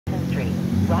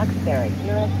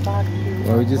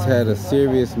Well, we just had a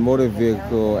serious motor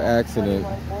vehicle accident.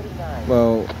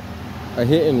 Well, a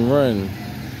hit and run.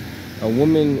 An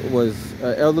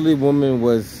elderly woman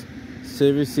was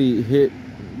seriously hit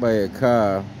by a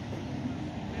car,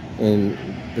 and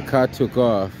the car took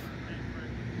off.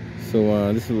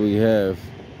 So this is what we have.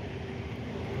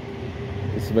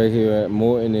 It's right here at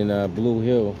Morton and Blue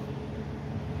Hill,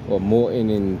 or Morton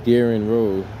and Deering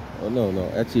Road. Oh no,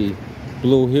 actually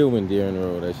Blue Hill and Deering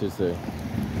Road, I should say.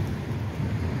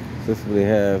 So this is what they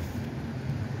have.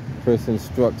 Person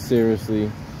struck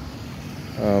seriously.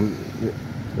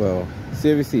 Well,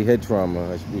 seriously head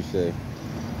trauma, I should say.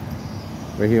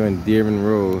 Right here on Deering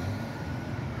Road.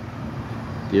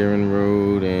 Deering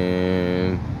Road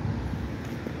and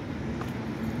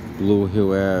Blue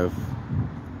Hill Ave.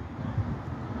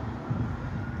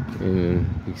 And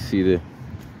you can see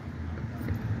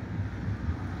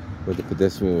where the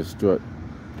pedestrian was struck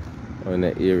on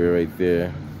that area right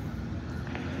there.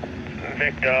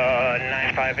 Victor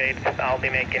 958, I'll be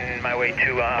making my way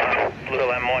to Blue Hill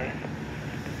M1.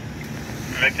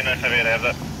 Victor 958, I have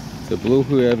that. So Blue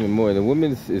Hill Ave and Morton. The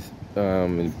woman is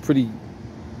in pretty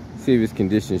serious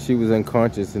condition. She was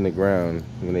unconscious in the ground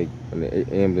when the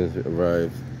ambulance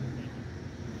arrived,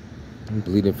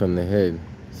 bleeding from the head.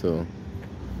 So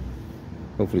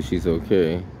hopefully she's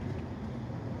okay.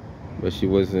 But she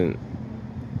wasn't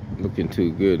looking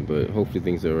too good, but hopefully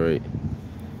things are right.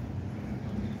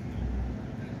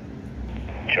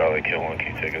 Charlie Kill 1,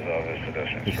 can you take us off this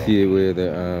pedestrian? You see where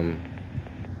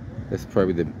that's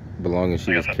probably the belongings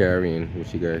she was carrying when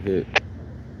she got hit.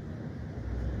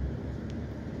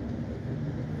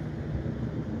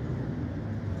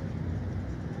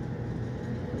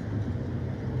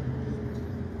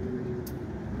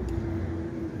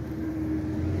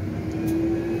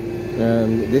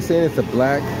 They're saying it's a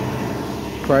black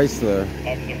Chrysler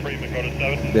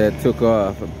that took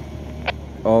off.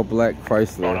 All black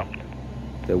Chrysler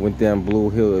that went down Blue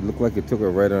Hill. It looked like it took her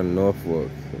right on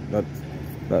Norfolk. Not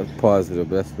positive,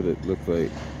 but that's what it looked like.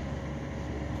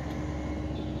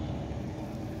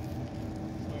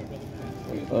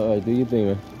 Alright, do your thing,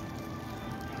 man.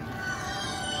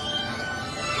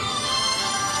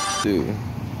 Dude.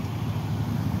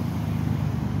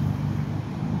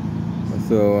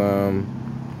 So,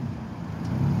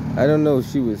 I don't know if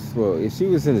she was, well, if she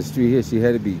was in the street here, she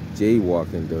had to be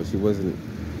jaywalking, though. She wasn't.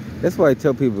 That's why I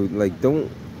tell people, like, don't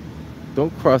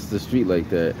cross the street like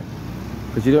that,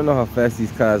 because you don't know how fast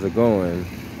these cars are going,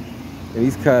 and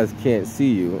these cars can't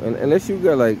see you. And unless you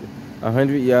got like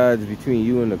 100 yards between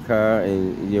you and the car,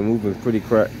 and you're moving pretty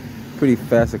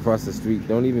fast across the street,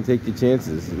 don't even take your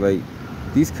chances. Like,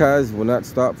 these cars will not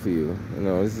stop for you. You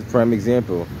know, this is a prime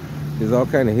example. There's all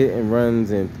kind of hit and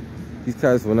runs, and these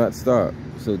cars will not stop.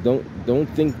 So don't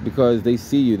think because they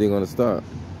see you they're gonna stop.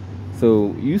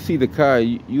 So you see the car,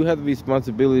 you have the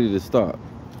responsibility to stop.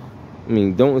 I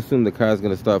mean, don't assume the car's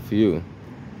gonna stop for you.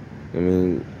 I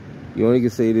mean, you only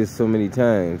can say this so many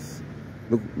times.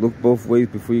 Look both ways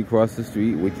before you cross the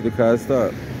street. Wait till the car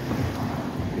stops.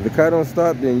 If the car don't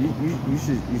stop, then you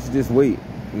should just wait.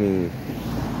 I mean,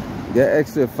 that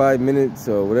extra 5 minutes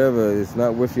or whatever is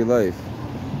not worth your life.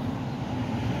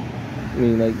 I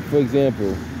mean, like, for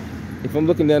example, if I'm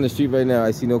looking down the street right now,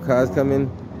 I see no cars coming,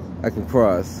 I can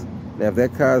cross. Now, if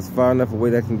that car is far enough away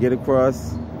that I can get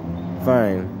across,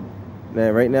 fine.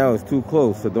 Now, right now it's too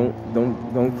close, so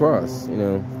don't cross. You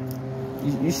know,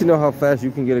 you should know how fast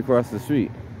you can get across the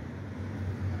street.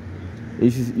 You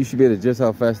should be able to adjust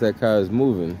how fast that car is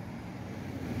moving.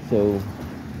 So,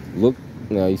 look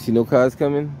now. You see no cars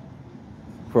coming,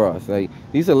 cross. Like,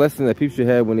 these are lessons that people should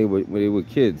have when they were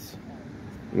kids.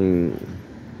 I mean,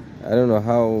 I don't know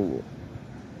how,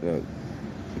 you know,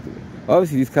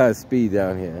 obviously these cars speed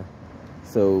down here.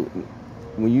 So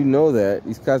when you know that,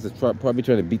 these cars are probably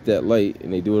trying to beat that light,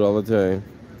 and they do it all the time.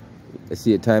 I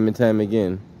see it time and time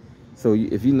again. So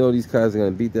if you know these cars are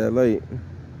going to beat that light,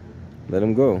 let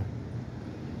them go.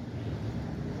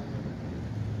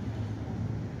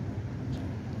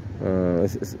 You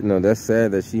know, that's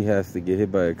sad that she has to get hit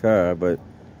by a car, but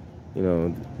you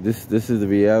know, this is the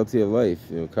reality of life.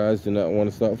 You know, cars do not want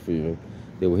to stop for you.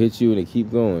 They will hit you and they keep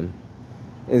going.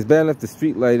 And it's bad enough the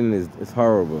street lighting is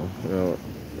horrible. You know,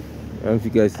 I don't know if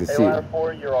you guys can see it.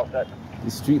 You're all set.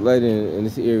 The street lighting in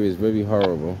this area is very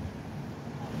horrible.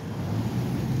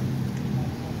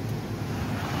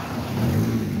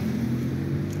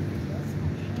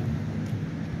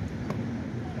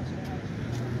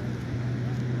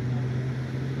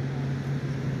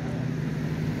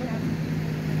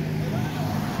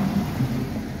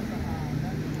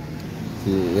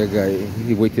 See, that guy,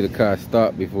 he wait till the car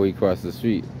stopped before he crossed the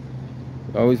street.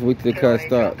 Always wait till the car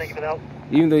stops. Thank you for the help.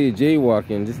 Even though you're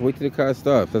jaywalking, just wait till the car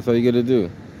stops. That's all you gotta do.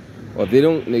 Or if they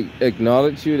don't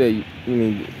acknowledge you, that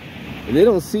if they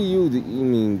don't see you,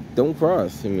 don't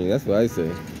cross. That's what I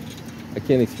say. I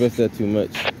can't express that too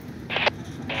much.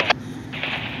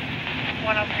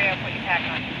 103, I'll put you back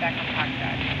on park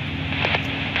side.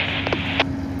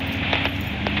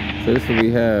 So this is what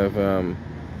we have.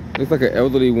 Looks like an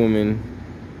elderly woman,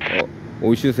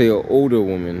 or we should say an older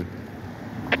woman,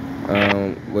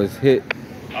 was hit,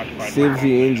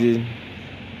 seriously injured,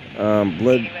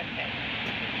 blood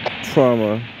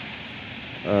trauma,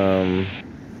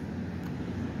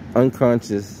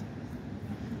 unconscious,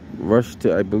 rushed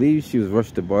to, I believe she was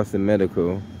rushed to Boston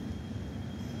Medical.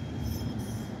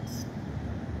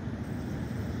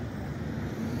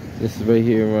 This is right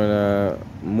here on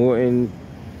Morton,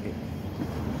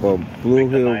 or Blue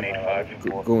Hill,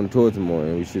 going towards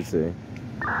Morton, we should say.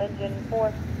 Engine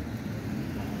 4.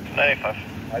 95.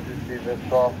 I just see this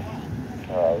call.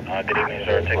 Good evening,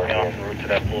 sir. Take me off the route to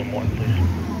that Blue Morton, please.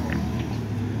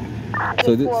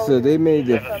 So they made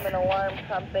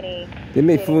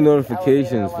full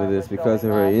notifications for this because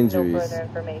of her injuries.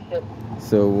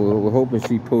 So we're hoping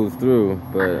she pulls through,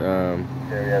 but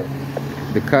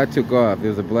the car took off. There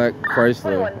was a black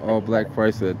Chrysler, all black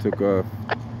Chrysler that took off.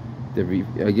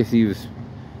 I guess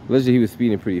allegedly he was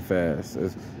speeding pretty fast.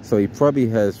 So he probably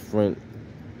has front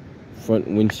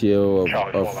windshield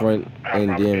or front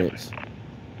end damage.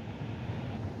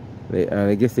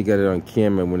 I guess they got it on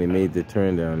camera when they made the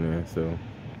turn down there, so.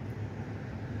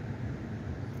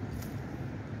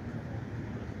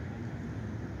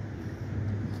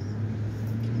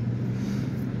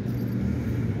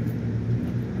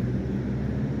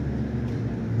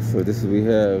 So this is what we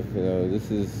have, this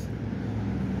is,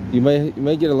 you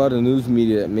might get a lot of news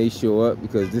media that may show up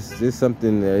because this is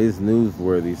something that is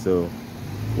newsworthy, so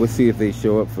we'll see if they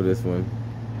show up for this one.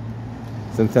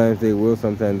 Sometimes they will,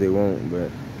 sometimes they won't, but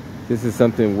this is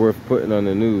something worth putting on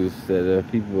the news, that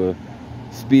people are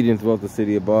speeding throughout the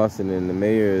city of Boston and the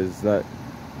mayor is not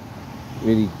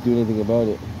really doing anything about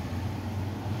it.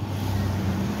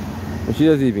 And she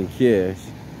doesn't even care.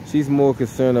 She's more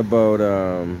concerned about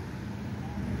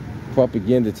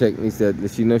propaganda techniques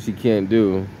that she knows she can't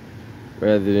do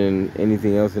rather than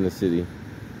anything else in the city.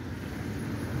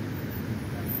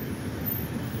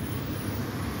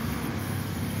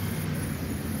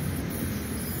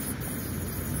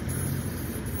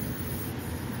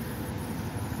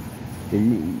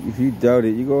 If you doubt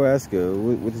it, you go ask her.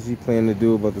 What does she plan to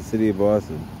do about the city of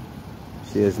Boston?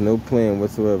 She has no plan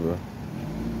whatsoever.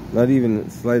 Not even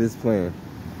the slightest plan.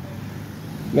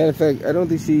 Matter of fact, I don't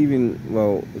think she even,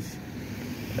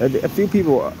 a few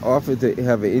people offered to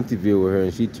have an interview with her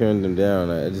and she turned them down.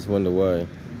 I just wonder why.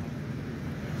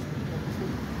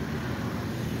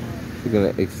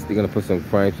 They're gonna put some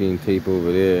crime scene tape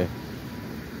over there.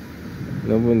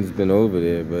 No one's been over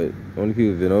there, but the only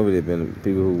people who've been over there have been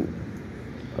people who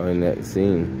are in that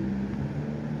scene.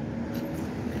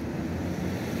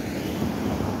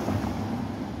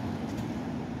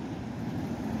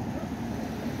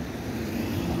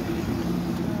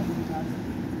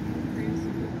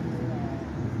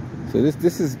 So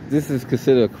this is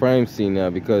considered a crime scene now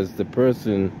because the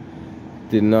person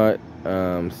did not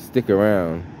stick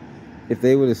around. If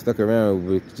they would have stuck around, it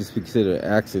would just be considered an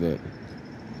accident.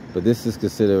 But this is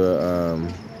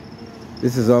considered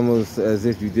this is almost as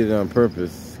if you did it on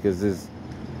purpose, because it's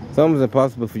almost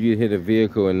impossible for you to hit a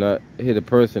vehicle and not hit a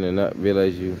person and not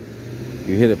realize you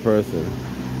hit a person.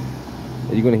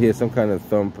 You're gonna hear some kind of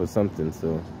thump or something.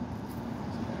 So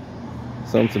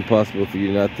something's impossible for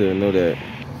you not to know that.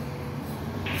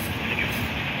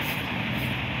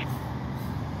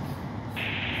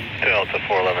 Delta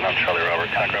 411 on Charlie Robert,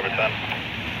 Tank Robert 10.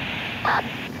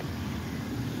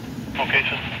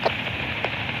 Location.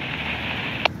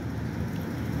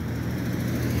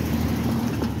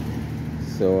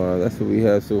 So that's what we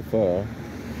have so far.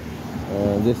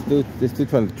 They're still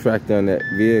trying to track down that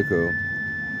vehicle.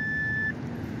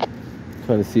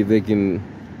 Trying to see if they can.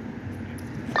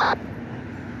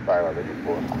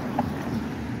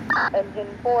 Engine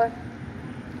 4.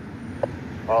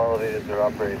 All elevators are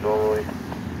operating normally.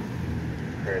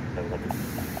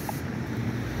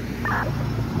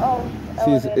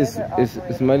 See,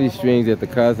 it's mighty strange that the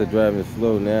cars are driving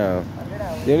slow now.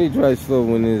 They only drive slow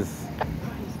when there's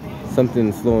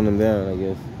something slowing them down, I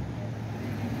guess.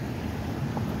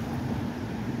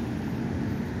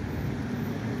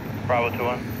 Bravo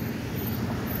 2-1.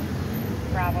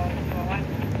 Bravo 201.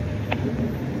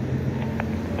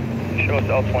 Show us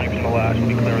L20 from the last.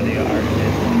 We clear the yard.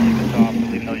 Leave us off.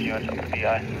 Leave no units up to the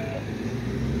VI.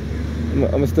 I'm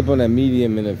gonna step on that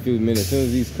medium in a few minutes. As soon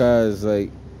as these cars,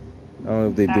 like, I don't know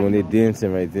if they're doing, they're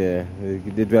dancing right there.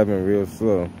 They're driving real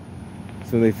slow. As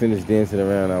soon as they finish dancing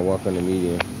around, I'll walk on the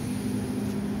medium.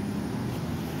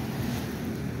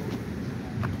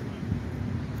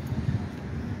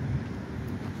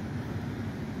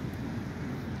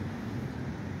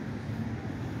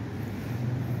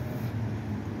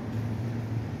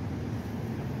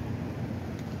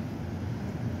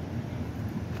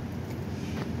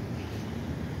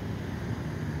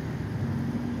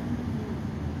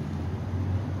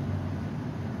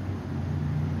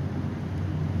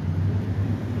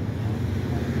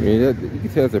 I mean, you can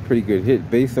tell it's a pretty good hit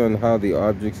based on how the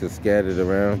objects are scattered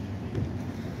around.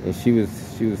 And she was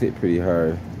hit pretty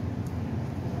hard.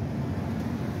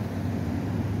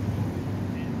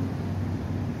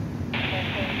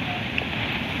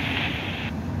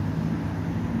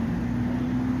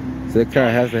 So that car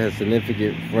has to have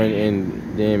significant front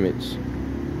end damage.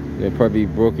 There'll probably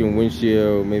be broken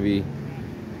windshield, maybe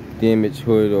damaged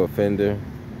hood or fender.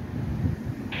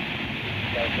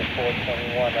 Delta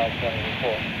 421,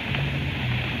 L24.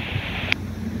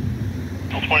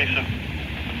 L26.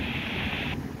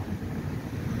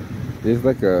 There's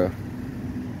like I'm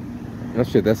not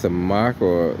sure if that's a mark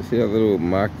or, see that little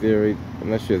mark there? Right? I'm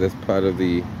not sure if that's part of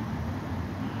the,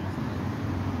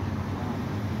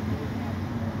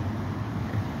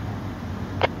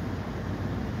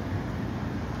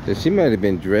 so she might have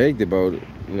been dragged about, you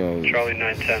know. Charlie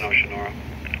 910, Oceanora.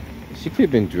 She could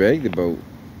have been dragged about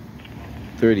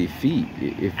 30 feet,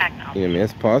 if, you know, I mean,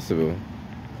 that's possible.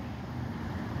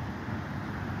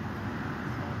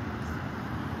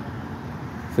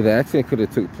 So the accident could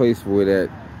have took place where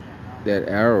that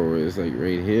arrow is, like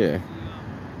right here.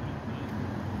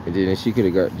 And then she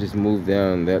could have just moved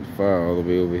down that far all the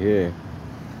way over here.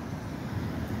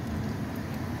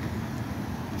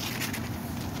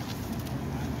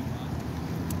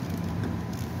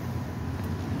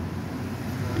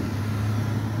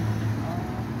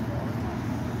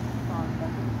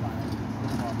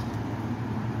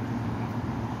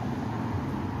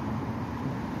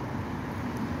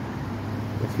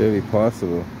 It's very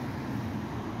possible.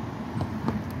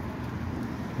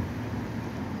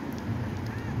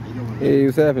 Hey,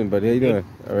 what's happening, buddy? How you doing?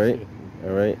 All right?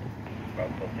 All right.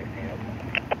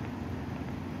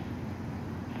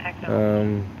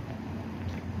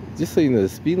 Just so you know, the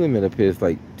speed limit up here is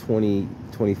like 20,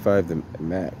 25 the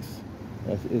max.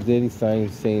 Is there any sign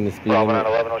saying the speed limit?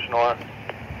 11 Oceanora.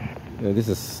 No,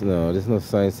 there's no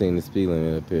sign saying the speed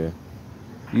limit up here.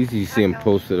 Usually you see them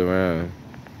posted around.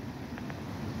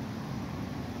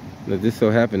 Now, this so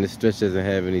happened, this stretch doesn't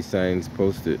have any signs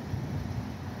posted.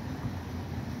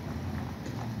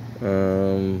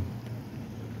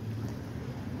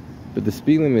 But the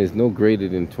speed limit is no greater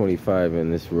than 25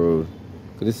 on this road.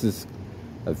 Cause this is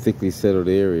a thickly settled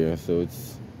area, so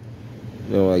it's,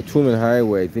 you know, like Truman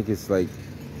Highway, I think it's like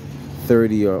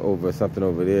 30 or over, something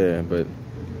over there. But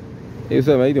hey, what's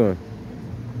up? How you doing?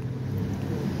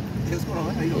 Hey, what's going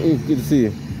on? How you doing? Hey, good to see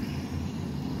you.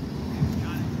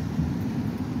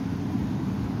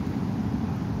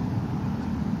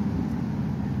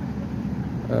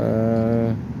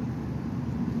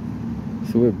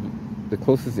 So the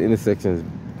closest intersection is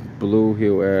Blue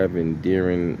Hill Ave and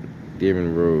Deering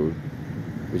Road,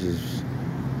 which is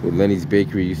where Lenny's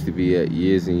Bakery used to be at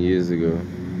years and years ago.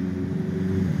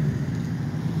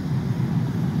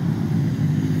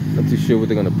 Not too sure what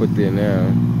they're gonna put there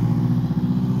now.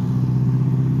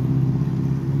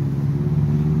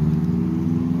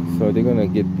 So they're gonna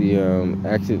get the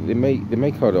actually they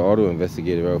may call the auto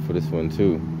investigator out for this one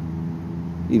too,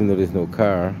 even though there's no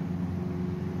car.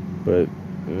 But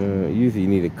usually you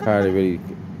need a car to really.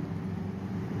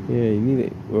 Yeah, you need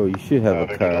it. Well, you should have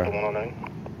a car. Delta 109.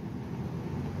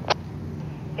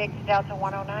 6 Delta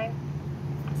 109.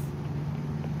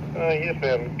 Yes,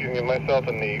 ma'am. Give me myself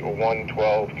and the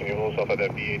 112. Can you hold us off at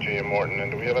that BHA in Morton?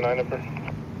 And do we have an I number?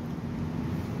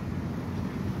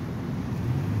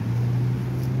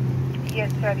 Yes,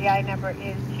 sir. The I number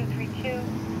is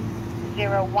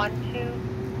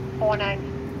 232-012-49.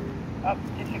 Oh,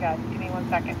 disregard. Give me 1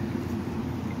 second.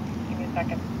 Give me a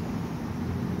second.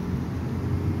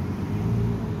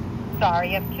 Sorry,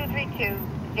 you have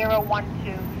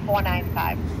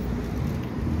 232-012-495.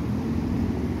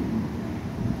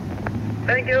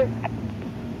 Thank you.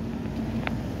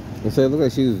 And so it looked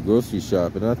like she was grocery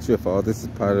shopping. I'm not sure if all this is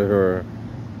part of her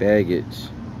baggage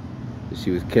that she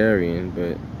was carrying,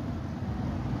 but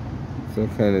some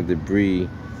kind of debris,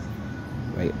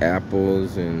 like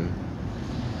apples and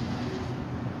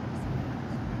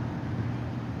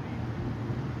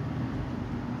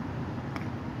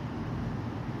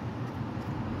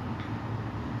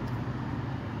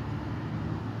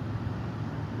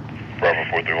Bravo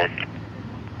 431.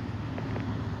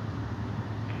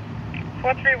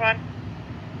 431.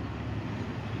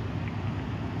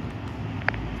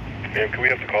 Ma'am, can we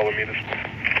have the caller meters?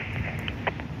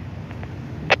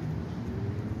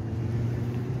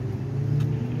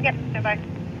 Yep, goodbye.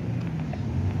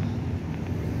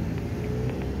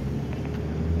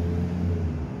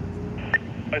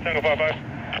 Tango 55.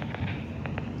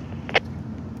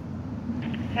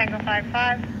 Tango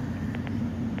 55.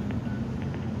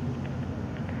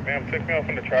 Ma'am, take me off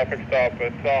on the traffic stop.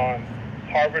 It's on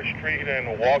Harvard Street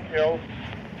in Walk Hill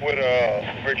with a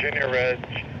Virginia Reg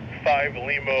 5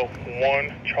 Lima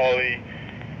 1 Charlie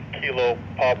Kilo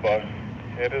Papa.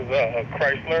 It is a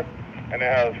Chrysler and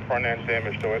it has front end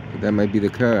damage to it. That might be the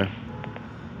car.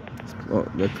 Oh,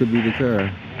 that could be the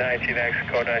car. 19X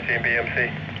code 19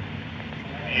 BMC.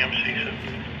 BMC, sir.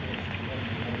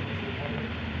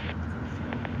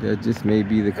 That just may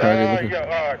be the car they're looking.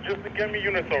 Yeah, just to get me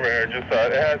units over here. Just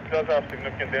does have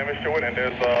significant damage to it, and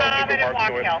there's Harvard and marks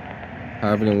to Walk it. Hill.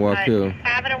 Harvard and Walk Hill.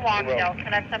 Harvard and Walk Hill.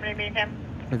 Can I have somebody meet him?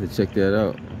 I have to check that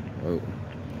out. Oh.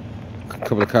 A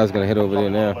couple of cars gonna head over there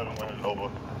now.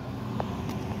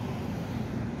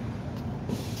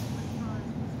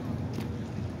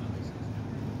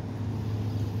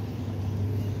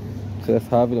 So that's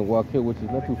Harvard and Walk Hill, which is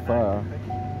not too far.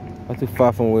 Not too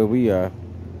far from where we are.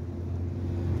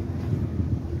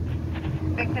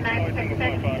 Victor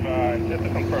 966. Just to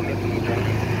confirm, this is the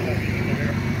German.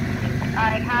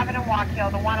 Alright, Harvard and Walk Hill.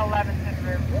 The 111's en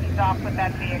route. He's off with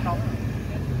that vehicle.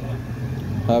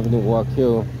 Harvard and Walk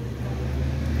Hill.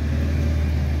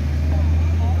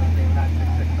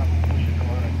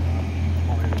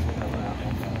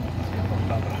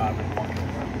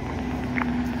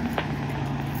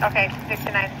 Okay,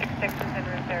 Victor 966 is en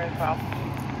route there as well.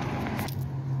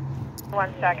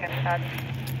 1 second,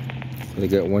 They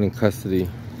got one in custody.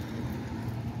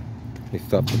 They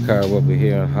stopped the car over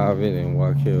here on Harvard and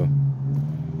Walk Hill.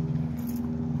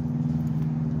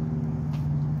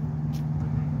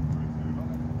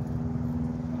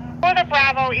 For the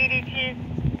Bravo EDTs,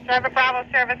 do I have a Bravo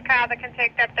service car that can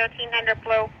take that 1300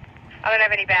 blue? I don't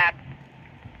have any bad.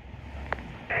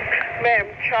 Ma'am,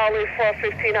 Charlie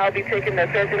 415, I'll be taking the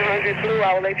 1300 blue.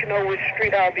 I'll let you know which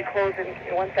street I'll be closing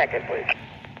in 1 second, please.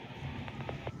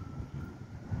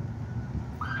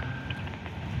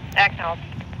 Acknowledged.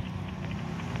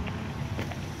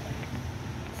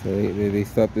 So they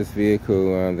stopped this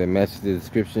vehicle that matched the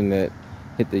description that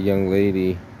hit the young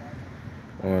lady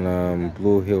on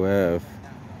Blue Hill Ave.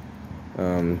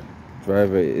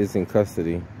 Driver is in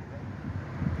custody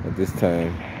at this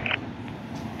time.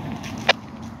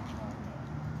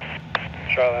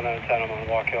 Charlie 910, I'm on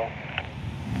Walk Hill.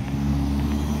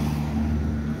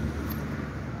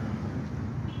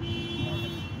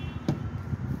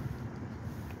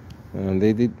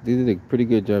 They did a pretty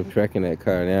good job tracking that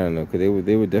car down though, because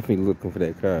they were definitely looking for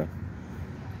that car.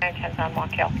 910's on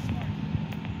Walk Hill.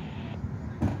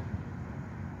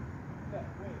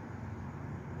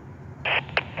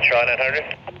 Charlie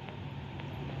 900.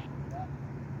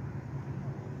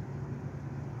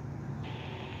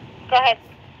 Go ahead.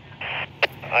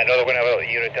 I know that we're going to have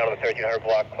a unit down on the 1300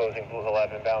 block closing Blue Hill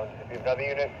Ave inbound. If you have another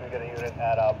unit, we get a unit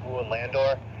at Blue and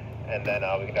Landor, and then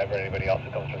we can divert anybody else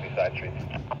that comes from these side streets.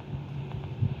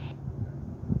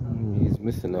 He's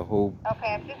missing the whole.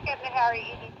 Okay, I'm just getting the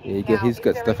Harry EDT. Yeah, he's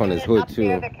got stuff on his hood too.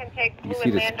 You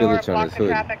see the spillage on his hood.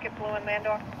 Traffic at Blue and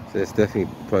Landor. So that's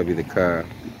definitely probably the car.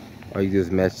 Or you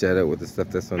just match that up with the stuff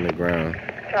that's on the ground.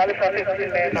 Charlie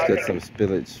 415, ma'am. He's got some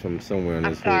spillage from somewhere on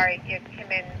I'm his hood. sorry, you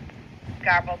came in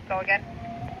garbled. Go again.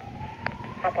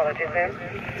 Apologies, ma'am.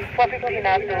 415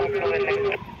 out to Blue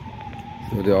Hill.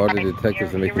 So all the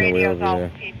detectives are making their way over Your radio's all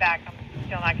there. feedback. I'm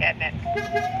still not getting it.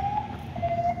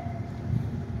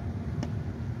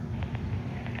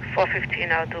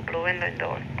 415 out to Blue and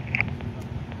Landor.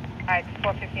 Alright,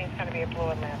 415 is going to be a Blue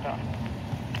and Landor.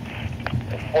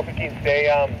 415, stay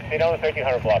down the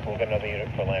 1300 block. We'll get another unit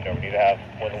for Landor. We need to have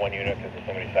more than one unit because there's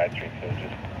so many side streets. So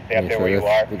just stay up there where you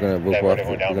are.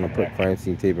 We're gonna put crime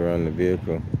scene tape around the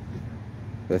vehicle.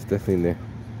 That's definitely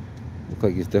looks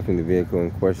like it's definitely the vehicle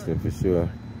in question for sure.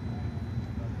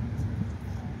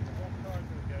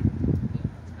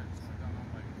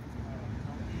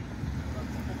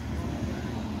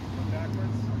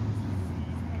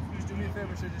 Just do me a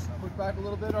favor, should I just push back a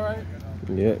little bit, all right?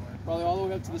 Yeah. Probably all the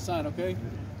way up to the sign, okay?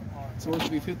 It's supposed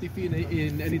to be 50 feet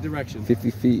in any direction.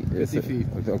 50 feet. 50 feet.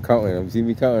 I'm counting. I'm seeing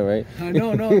me counting, right?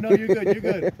 No, you're good.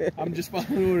 You're good. I'm just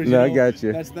following orders. No, I got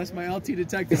you. That's my LT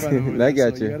detective. I I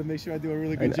got so you. You got to make sure I do a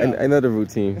really good job. I know the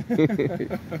routine.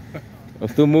 I'm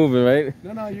still moving, right?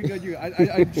 No, you're good.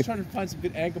 I'm just trying to find some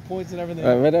good anchor points and everything.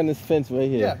 All right, right on this fence right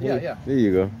here. Yeah. There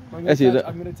you go. I'm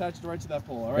gonna attach it right to that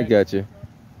pole. All right. I got you.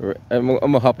 I'm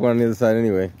gonna hop on the other side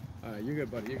anyway. All right, you're good,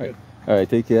 buddy. You're good. All right,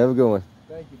 take care. Have a good one.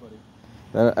 Thank you, buddy.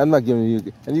 I'm not giving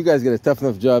you, and you guys get a tough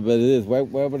enough job as it is. Why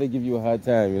would I give you a hard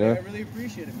time, you know? I really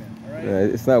appreciate it, man. All right.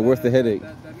 Yeah, it's not worth the headache.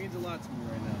 That means a lot to me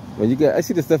right now. When I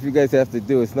see the stuff you guys have to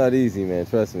do. It's not easy, man.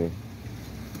 Trust me.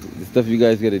 The stuff you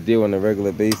guys got to deal on a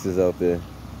regular basis out there.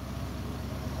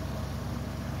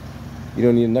 You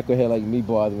don't need a knucklehead like me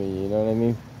bothering you. You know what I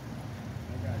mean?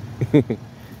 I got you.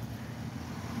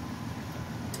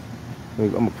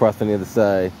 I'm gonna cross on the other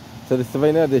side. So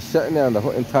right now they're shutting down the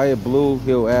whole entire Blue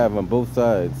Hill Ave on both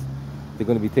sides. They're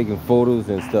gonna be taking photos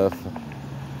and stuff.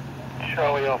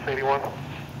 Charlie off 81.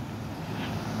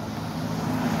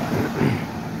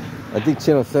 I think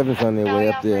Channel 7's on their way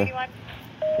up there.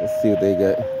 Let's see what they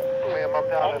got. Ma'am, I'm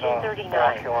down at 39,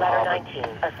 ladder 19,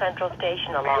 a central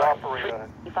station alarm.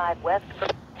 355 West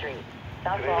 1st Street,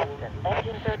 South Boston.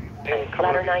 Engine 39,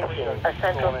 ladder 19, a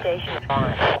central station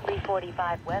alarm.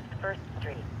 345 West 1st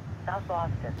Street, South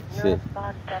Boston. Shit. Nearest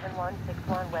spot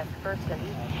 7161 West 1st and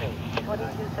East Street,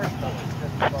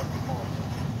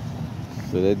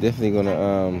 2213. So they're definitely gonna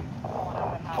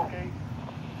Okay.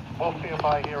 We'll see you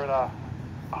by here at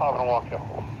Harvard and Walk Hill.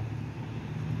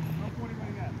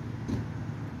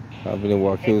 Harvard and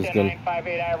Walk Hill's gonna.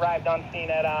 958, I arrived on scene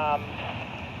at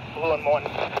Blue and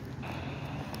Morton.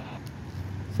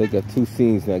 So they got two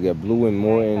scenes now. I got Blue and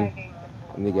Morton,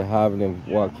 and they got Harvard and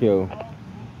Walk Hill.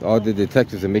 All the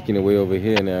detectives are making their way over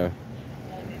here now.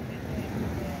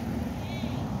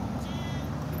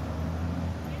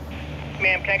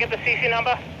 Ma'am, can I get the CC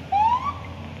number?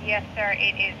 Yes, sir.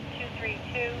 It is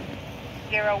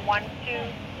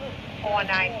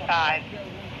 232-012-495.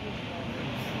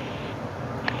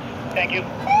 Thank you.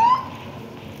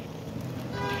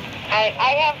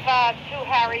 I have two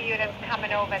Harry units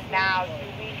coming over now.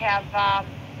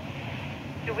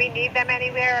 Do we need them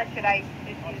anywhere, or should I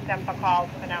just use them for calls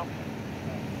for now?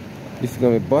 This is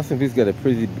gonna be Boston. Police got a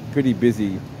pretty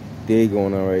busy day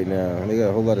going on right now. They got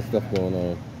a whole lot of stuff going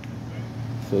on.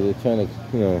 So they're trying to,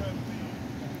 you know.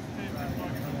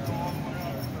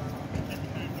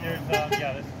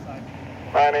 Yeah, this is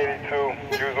 982.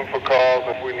 Use them for calls.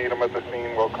 If we need them at the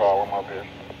scene, we'll call them up here.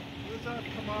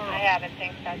 I haven't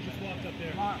think so.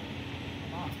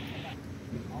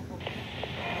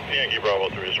 Yankee Bravo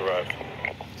 3 has arrived.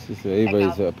 So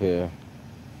everybody's up here.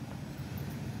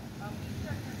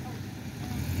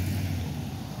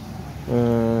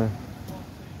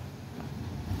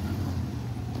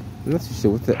 I'm not too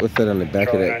sure what's that on the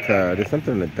back of that car. There's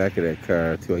something on the back of that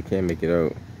car too. I can't make it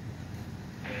out.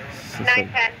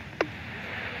 910.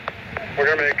 We're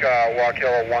gonna make Walk Hill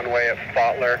a one-way at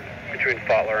Fotler, between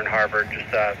Fotler and Harvard. Just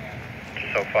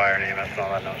so fire and EMS and all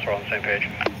that. No, so we're on the same page.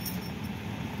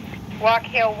 Walk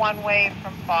Hill one way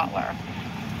from Fotler.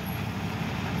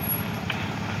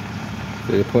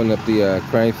 So they're putting up the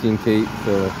crime scene tape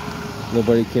so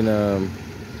nobody can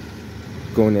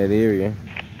go in that area.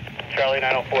 Charlie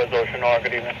 904 is Ocean Nor.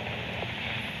 Good evening.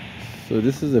 So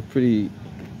this is a pretty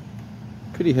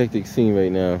hectic scene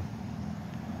right now.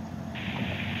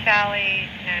 Charlie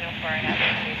 904. I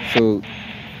have it. So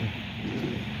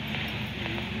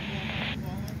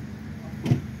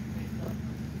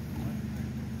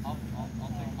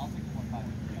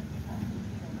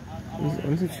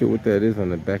I'm not sure what that is on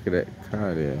the back of that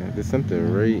car there. There's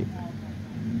something right.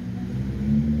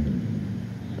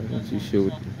 I'm not too sure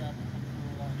what.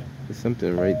 There's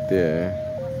something right there.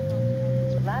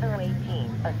 Ladder 18,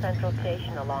 a central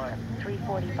station alarm.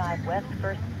 345 West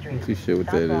 1st Street. I'm not too sure what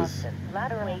South that is. Boston.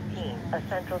 Ladder 18, a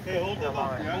central station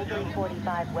alarm.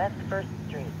 345 West 1st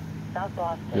Street. South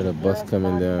Boston. Got a bus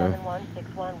coming down.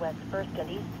 7161 West 1st and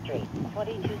East Street.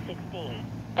 2216.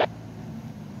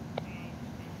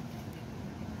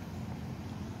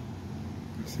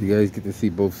 So you guys get to see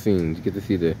both scenes. You get to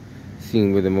see the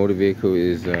scene where the motor vehicle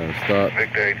is stopped.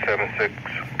 Victor 876,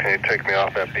 can you take me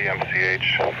off at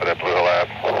BMCH for that Blue Hill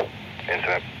Ave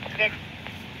incident?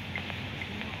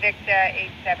 Victor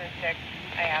 876.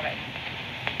 I have it.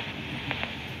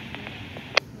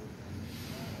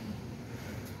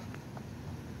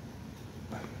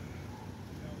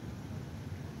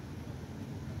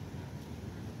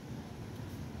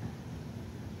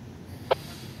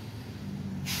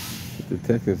 The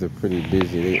detectives are pretty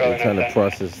busy. They're trying to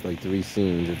process like 3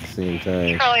 scenes at the same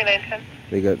time. Charlie 910.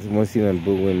 They got one scene on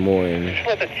Blue and Morton. Just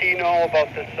let the T know about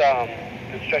this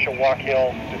stretch of Walk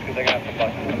Hill, just because they're going to have some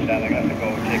buses coming down. They're going to have to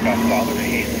go take off Father to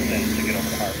Hazelton to get over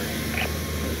to Harvard.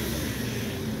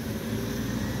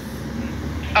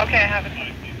 Okay, I have it.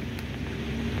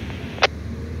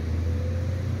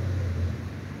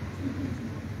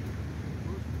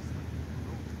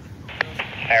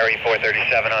 Harry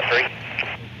 437 on 3.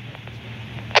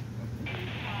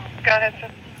 Go ahead,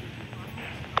 sir.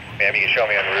 Ma'am, you can show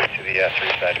me en route to the 3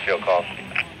 side to field calls.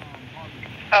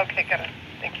 Okay, got it.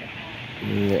 Thank you.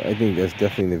 Yeah, I think that's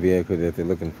definitely the vehicle that they're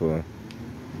looking for.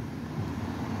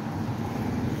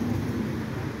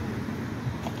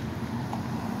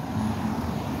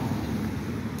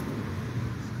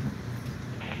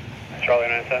 Charlie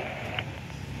 910.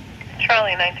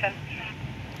 Charlie 910.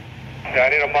 Yeah, I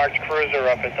need a marked cruiser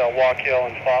up at Walk Hill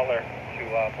and Fowler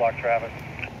to block traffic.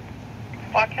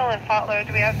 Walk Hill and Fowler.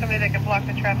 Do we have somebody that can block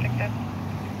the traffic there?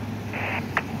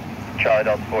 Charlie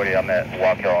Delta 40, I'm at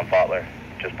Walk Hill and Fowler.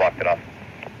 Just blocked it off.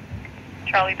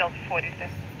 Charlie Delta 40, sir.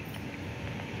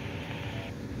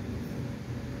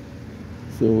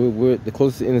 So we're the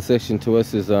closest intersection to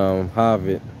us is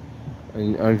Harvard. I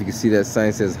don't know if you can see that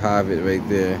sign says Harvard right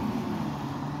there.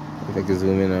 If I can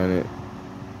zoom in on it.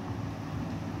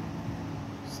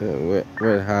 So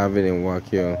we're at Harvard and Walk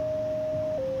Hill.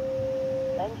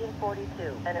 Engine 42,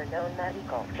 enter known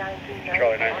medical. Charlie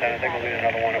 910, I think we'll need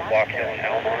another one at Walk Hill and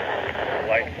Elmont.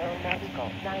 Light.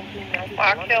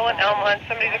 Walk Hill and Elmont.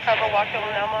 Somebody to cover Walk Hill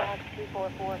and Elmont.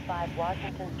 2445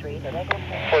 Washington Street at Eggleston.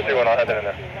 431, I'll have that in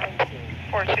there.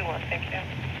 421, thank you.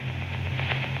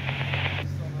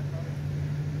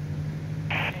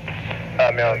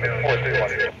 Ma'am,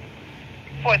 431.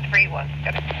 431,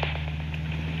 got it.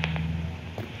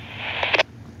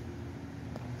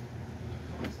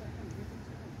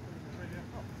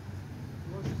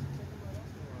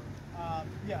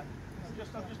 Yeah,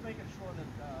 I'm just making sure that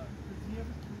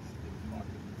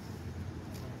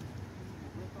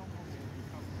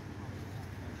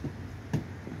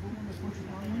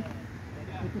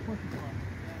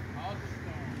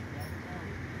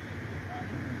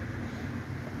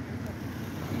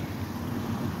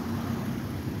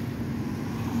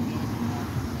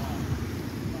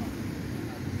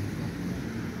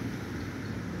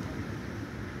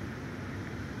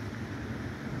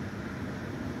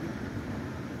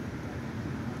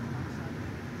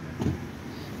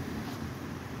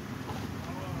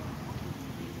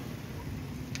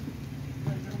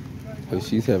But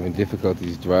she's having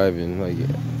difficulties driving. Like,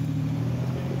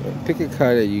 pick a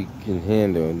car that you can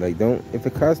handle. Like, don't, if the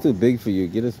car's too big for you,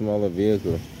 get a smaller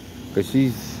vehicle. Cause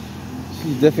she's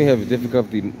definitely having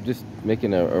difficulty just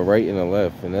making a right and a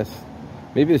left, and that's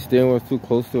maybe the steering wheel's too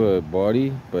close to her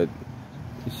body, but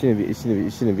it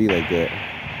shouldn't be like that.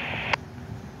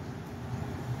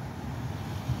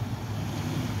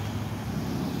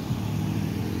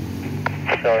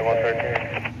 Charlie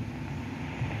 113.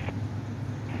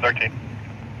 13.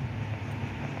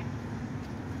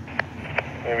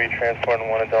 Maybe transporting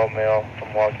one adult male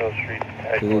from Walk Hill Street.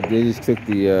 So they just took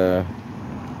the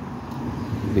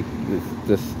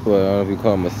well, I don't know if you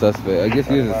call him a suspect. I guess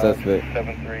he is a suspect.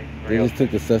 7-3. They just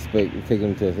took the suspect and take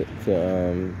him to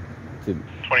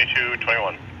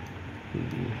 2221.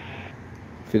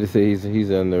 Fit to say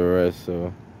he's under arrest.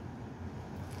 So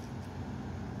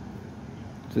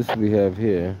this we have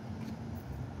here.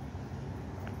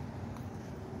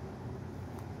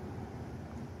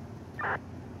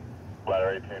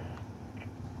 Ladder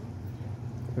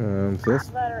 18. So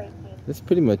that's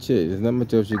pretty much it. There's not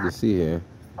much else you can see here.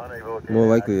 More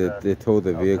likely that they towed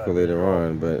the vehicle later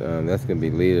on, but that's gonna be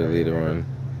later on.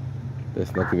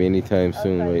 That's not gonna be anytime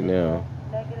soon right now.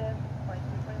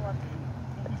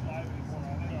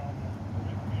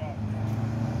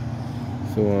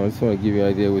 So I just want to give you an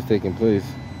idea of what's taking place.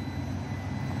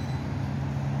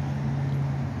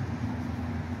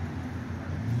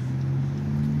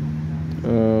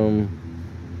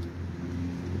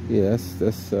 Yeah,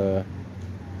 that's a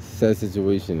sad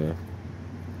situation there.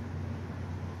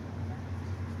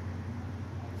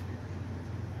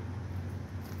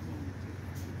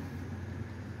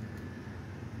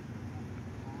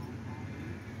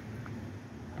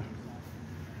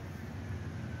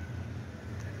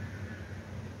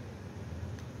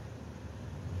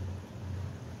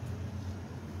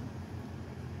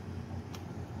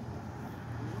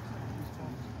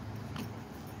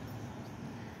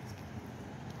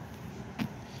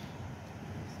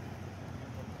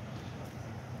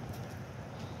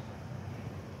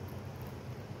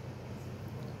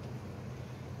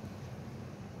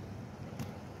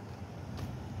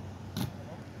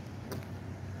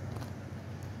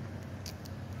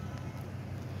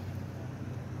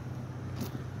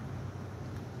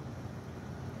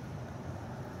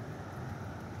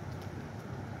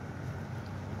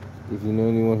 If you know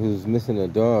anyone who's missing a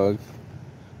dog,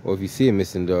 or if you see a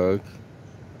missing dog,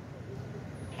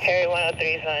 Harry 103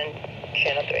 is on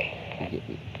channel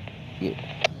 3.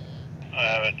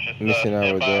 Just missing our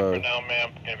stand by dog. for now,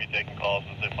 ma'am. Gonna be taking calls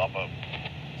as they pop up.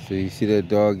 So you see that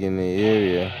dog in the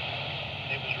area.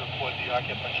 Neighbors report the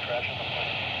occupants trashing the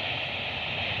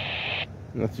place.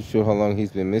 I'm not too sure how long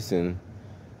he's been missing.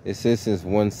 It says since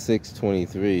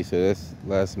 1/6/23, so that's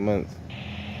last month.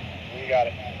 We got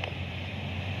it.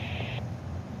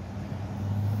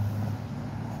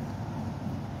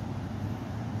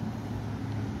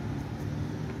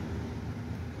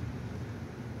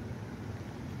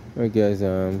 Alright guys,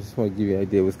 just want to give you an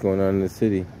idea what's going on in the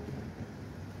city.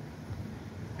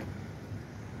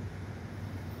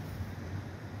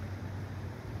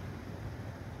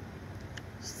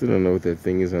 Still don't know what that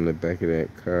thing is on the back of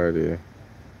that car there.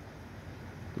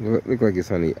 Look like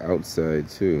it's on the outside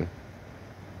too.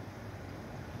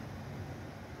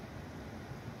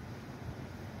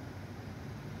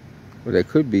 Well, that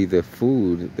could be the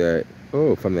food that,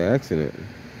 oh, from the accident.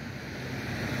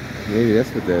 Maybe that's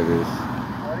what that is.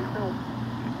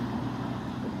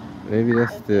 Maybe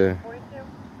that's the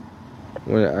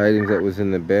one of the items that was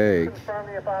in the bag Confirm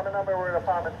the apartment number. We're at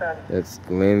apartment 10. that's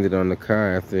landed on the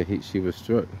car after she was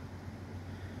struck.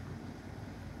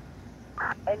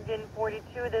 Engine 42,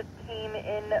 this came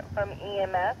in from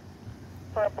EMS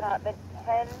for apartment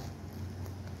 10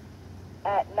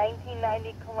 at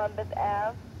 1990 Columbus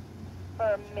Ave for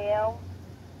a male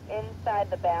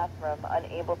inside the bathroom,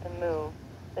 unable to move.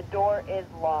 The door is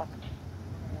locked.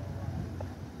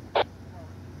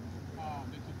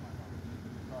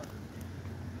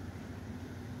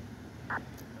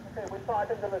 Okay, we're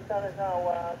talking to the tenant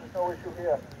now. There's no issue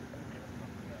here.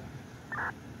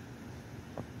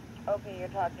 Okay, you're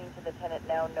talking to the tenant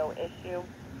now, no issue.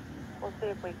 We'll see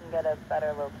if we can get a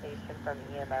better location from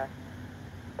EMS.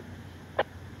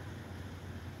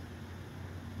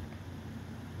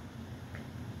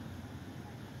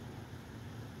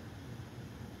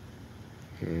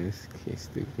 In this case,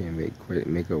 they can't quite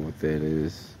make out what that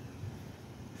is.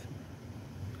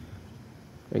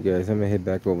 Alright guys, I'm gonna head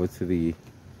back over to the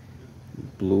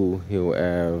Blue Hill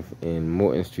Ave and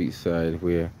Morton Street side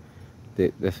where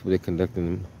that's where they're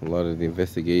conducting a lot of the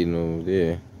investigating over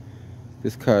there.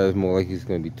 This car is more like it's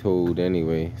gonna be towed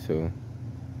anyway, so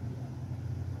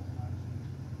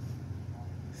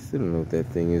still don't know what that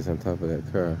thing is on top of that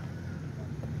car.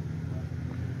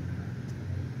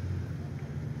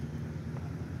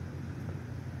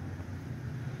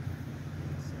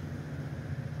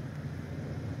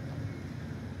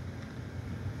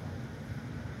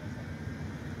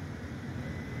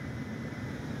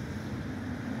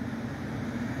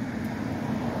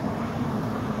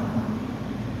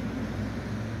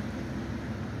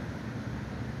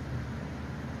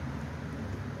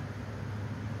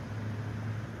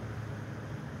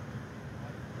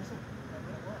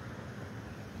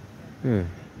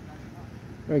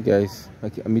 Alright guys,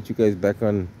 I'll meet you guys back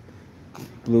on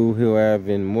Blue Hill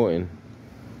Ave in Morton.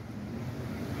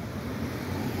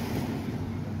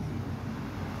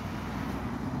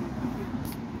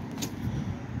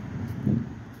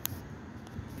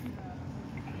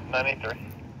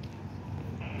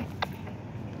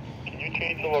 Can you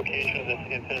change the location of this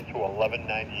incident to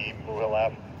 1198 Blue Hill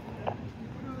Ave?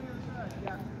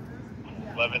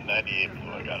 1198, so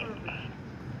I got it.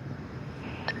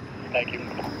 Thank you.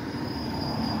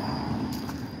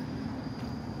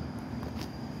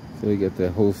 So we got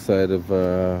the whole side of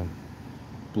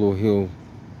Blue Hill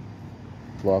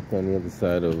blocked on the other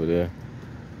side over there.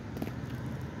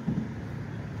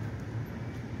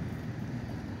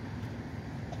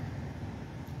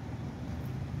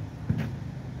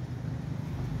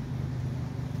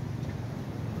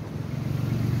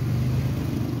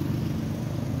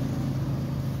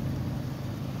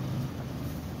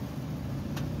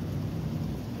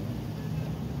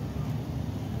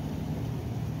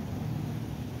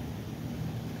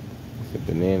 It's a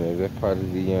banana. Is that part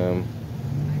of the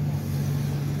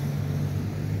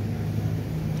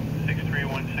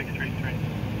 631633.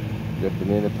 Is that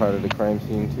banana part of the crime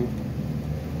scene too?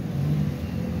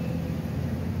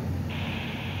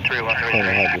 Kind of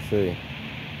hard to say.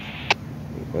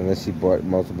 Unless she bought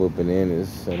multiple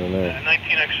bananas, I don't know.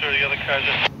 19X or the other cars.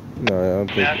 No, I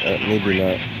don't think. Maybe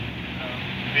not.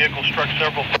 Vehicle struck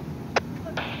several.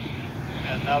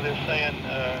 And now they're saying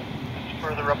it's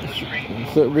further up the street.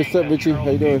 What's up, Richie? How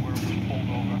you doing? Pulled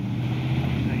over.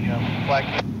 The black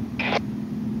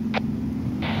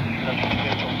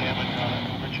substantial damage on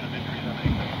it. Original injuries on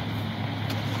anything.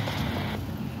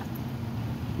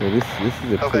 Yeah, this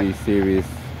is a pretty serious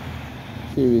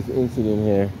incident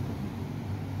here.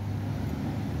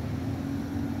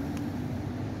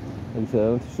 Like I said,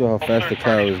 I'm not sure how fast the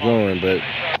car was going, but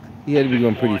he had to be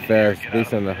going pretty fast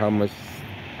based on how much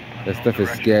that stuff is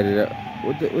scattered up.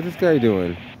 What this guy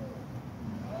doing?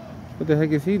 What the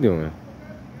heck is he doing?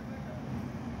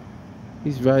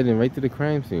 He's riding right to the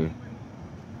crime scene.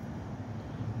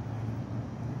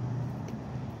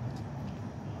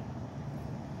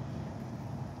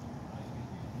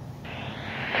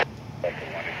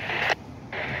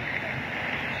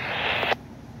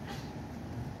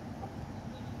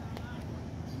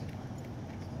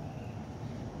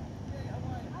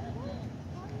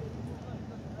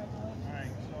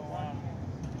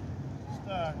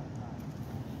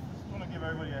 Just want to give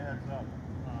everybody a heads up.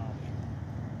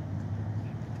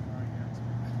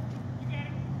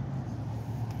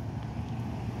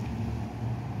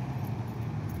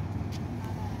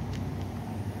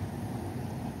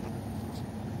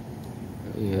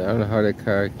 Yeah, I don't know how that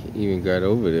car even got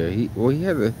over there. He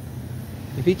had to.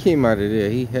 If he came out of there,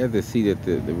 he had to see that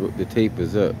the tape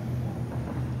was up.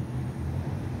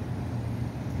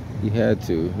 He had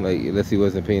to, like, unless he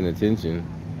wasn't paying attention.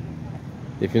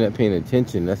 If you're not paying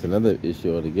attention, that's another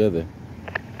issue altogether.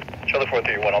 Charlie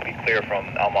 431, I'll be clear from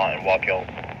Almont and Walk Hill.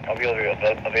 I'll be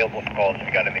available for calls if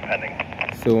you got anything pending.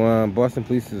 So, Boston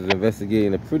Police is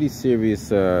investigating a pretty serious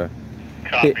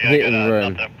Copy, hit and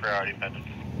run. Priority pending.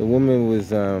 The woman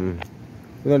was, we're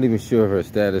not even sure of her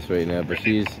status right now, but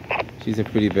she's in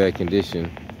pretty bad condition.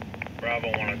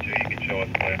 Bravo 102, you can show us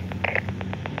clear.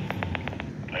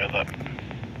 There's up.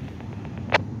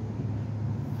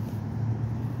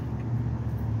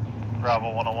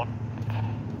 Bravo 101.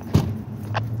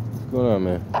 What's going on,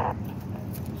 man?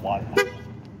 One.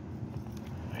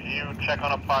 You check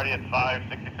on a party at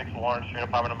 566 Lawrence Street,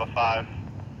 apartment number 5.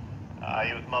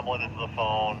 He was mumbling into the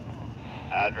phone.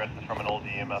 Address is from an old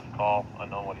EMS call. I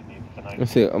know what he needs tonight.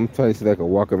 I'm trying to see if I can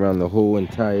walk around the whole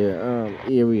entire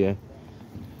area.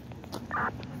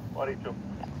 42.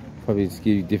 Probably just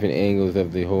give you different angles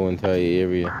of the whole entire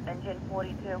area. Engine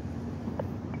 42.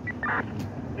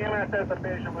 EMS has the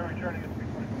patient. We're returning at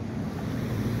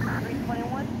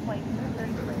 321, plate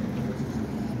 233.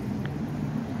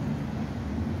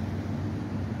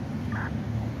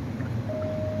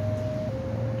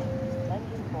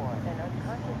 Engine 4, an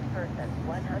unconscious person,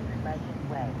 100 Legend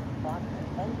Way, Boston.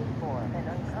 Engine 4, an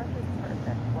unconscious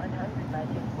person, 100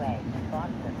 Legend Way,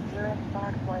 Boston. Urine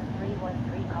Fox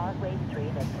 1313 Causeway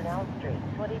Street and Canal Street,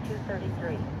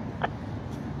 2233.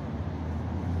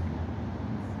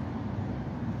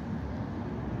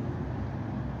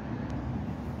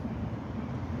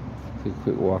 Take a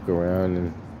quick walk around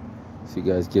and so you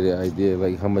guys get an idea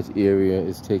like how much area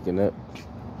is taken up. You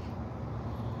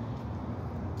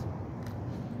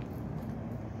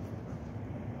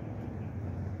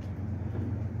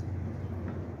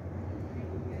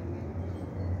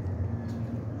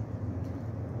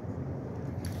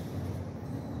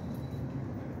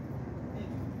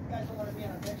guys don't want to be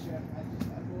in a picture. I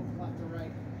moved left to right.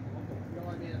 You don't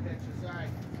want to be in a picture. Sorry.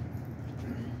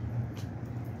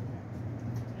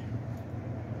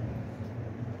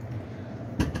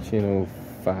 Channel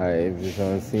 5 is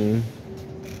on scene.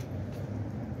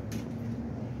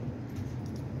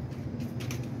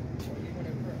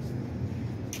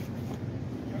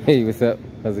 Hey, what's up?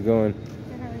 How's it going?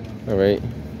 All right.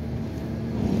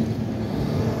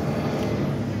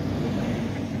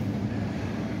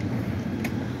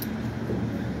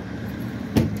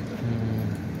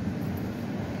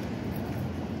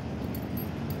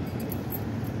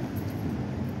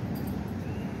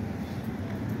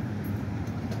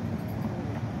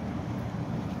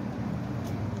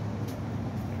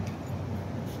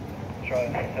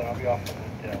 I'll be off on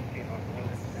the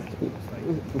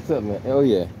What's up, man? Oh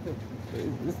yeah.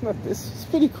 It's not. It's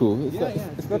pretty cool. It's not.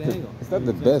 It's not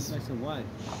the best. Nice and wide.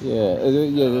 Yeah.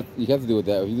 You have to do it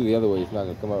that way. If you do the other way, it's not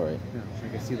gonna come out right. Yeah, I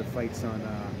can see the fights on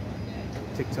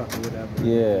TikTok or whatever.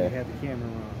 Yeah. They have the camera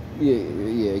on. Yeah.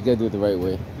 You gotta do it the right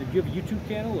way. Did you have a YouTube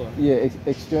channel or? Yeah.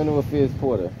 External Affairs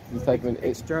Porter. You type in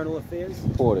External Affairs?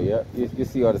 Porter. Yeah. You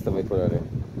see all the stuff I put on there.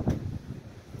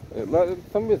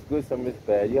 Some of it's good, some of it's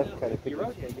bad. You have to kind of pick. You're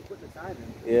out there. You put the time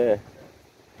in. Yeah.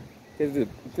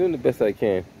 Doing the best I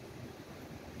can.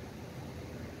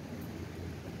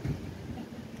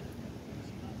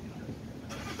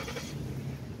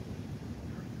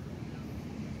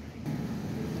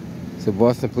 So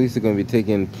Boston Police are going to be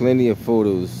taking plenty of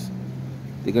photos.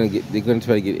 They're going to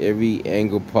try to get every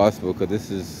angle possible because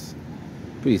this is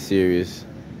pretty serious.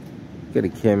 Got a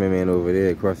cameraman over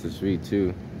there across the street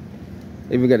too.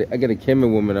 I got a camera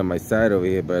woman on my side over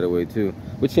here, by the way, too.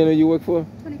 What channel you work for?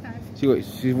 25. She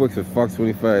works for Fox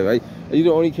 25. Are you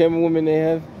the only camera woman they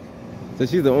have? So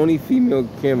she's the only female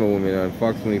camera woman on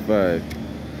Fox 25. You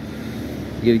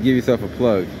gotta give yourself a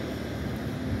plug.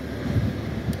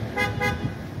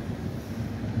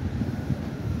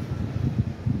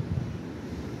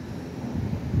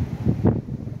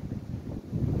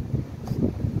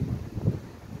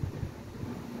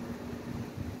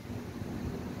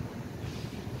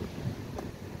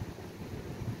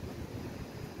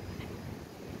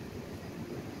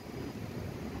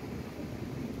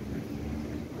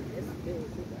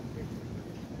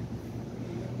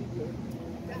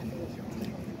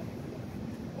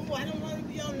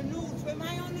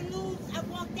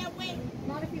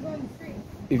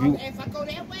 If you if I go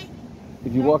that way,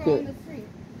 if you walk on in, the street.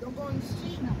 don't go on the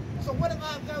street. No. So what if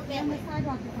I go Stay that on the way?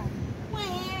 sidewalk this time.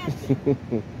 Where?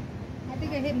 I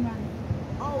think a hit and run.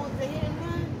 Oh, it's a hit and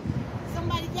run?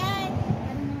 Somebody died?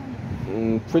 I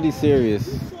don't know. pretty serious.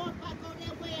 You sure if I go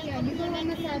that way? Yeah, you go on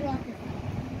the sidewalk this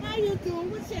time. How you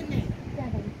doing? What's your name?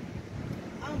 Seven.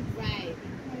 I'm right.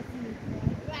 Nice to meet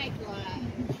you. Likewise.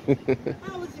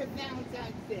 How was your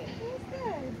Valentine's Day? It was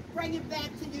good. Bring it back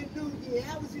to your New Year.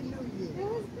 How was your New Year? It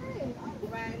was great. All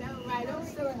right. I'm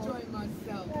still enjoying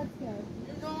myself. That's good.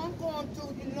 You know, I'm going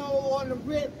through, on the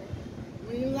rip.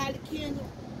 When you light a candle,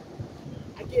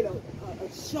 I get a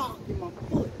shock in my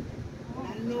foot. And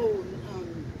I know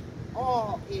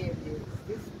all areas.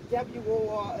 This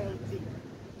WORLD.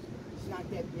 It's not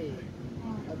that big.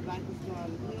 Like it's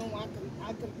going,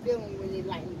 I can feel them when they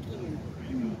light the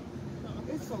candle.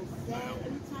 It's so sad.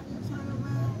 Every time you turn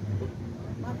around,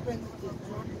 my friends are just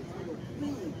dropping to the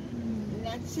thing. And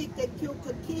that chick that killed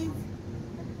her kids,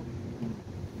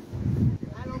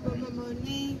 I don't remember her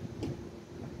name,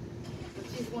 but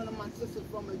she's one of my sisters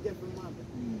from a different mother.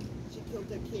 She killed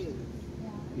her kids.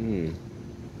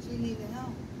 She needed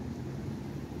help.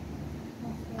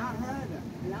 I heard her,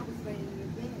 and I was laying in the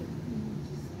bed.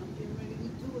 She said, I'm getting ready to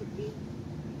do it, B.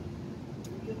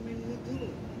 I'm getting ready to do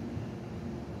it.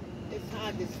 It's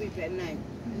hard to sleep at night.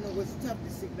 You know, it's tough to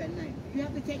sleep at night. You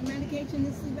have to take medication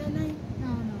to sleep at night?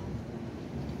 No.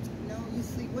 No, you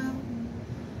sleep well?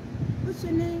 What's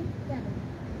your name? Seven.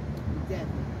 Devin.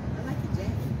 I like you,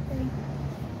 Devin. Thank you.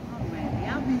 All right,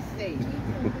 y'all be safe.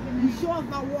 You sure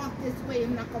if I walk this way,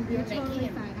 I'm not going to be You're on that totally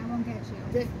camera? fine. I won't get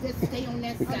you. Just stay on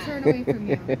that side. I'll turn away from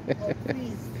you. Oh,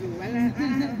 please do.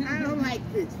 I don't like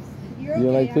pictures. You're You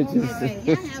okay. like I won't pictures? All get right,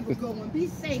 y'all have a good one. Be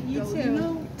safe, You though. too. You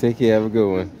know? Take care. Have a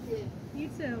good one. you. You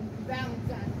too.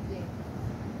 Valentine's Day.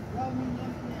 Love me,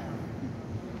 love me now.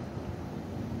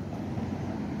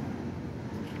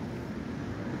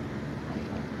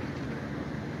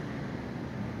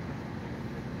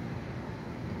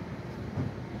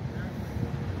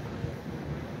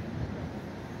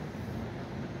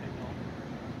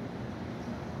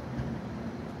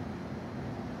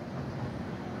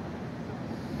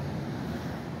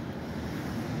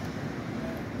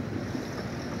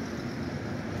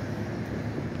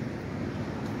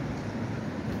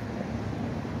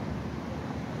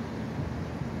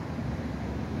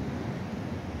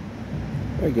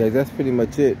 Alright guys, that's pretty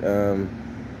much it.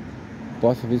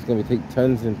 Boston is going to take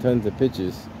tons and tons of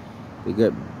pictures. They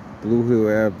got Blue Hill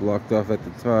Ave blocked off at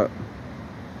the top.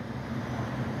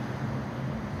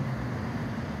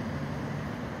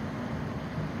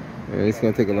 And it's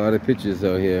going to take a lot of pictures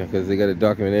out here because they got to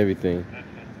document everything.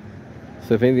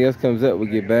 So if anything else comes up, we'll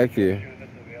get back to you.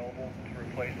 Available to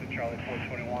replace the Charlie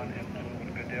 421 and Blue with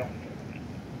a good deal.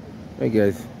 Alright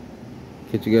guys,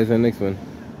 catch you guys on the next one.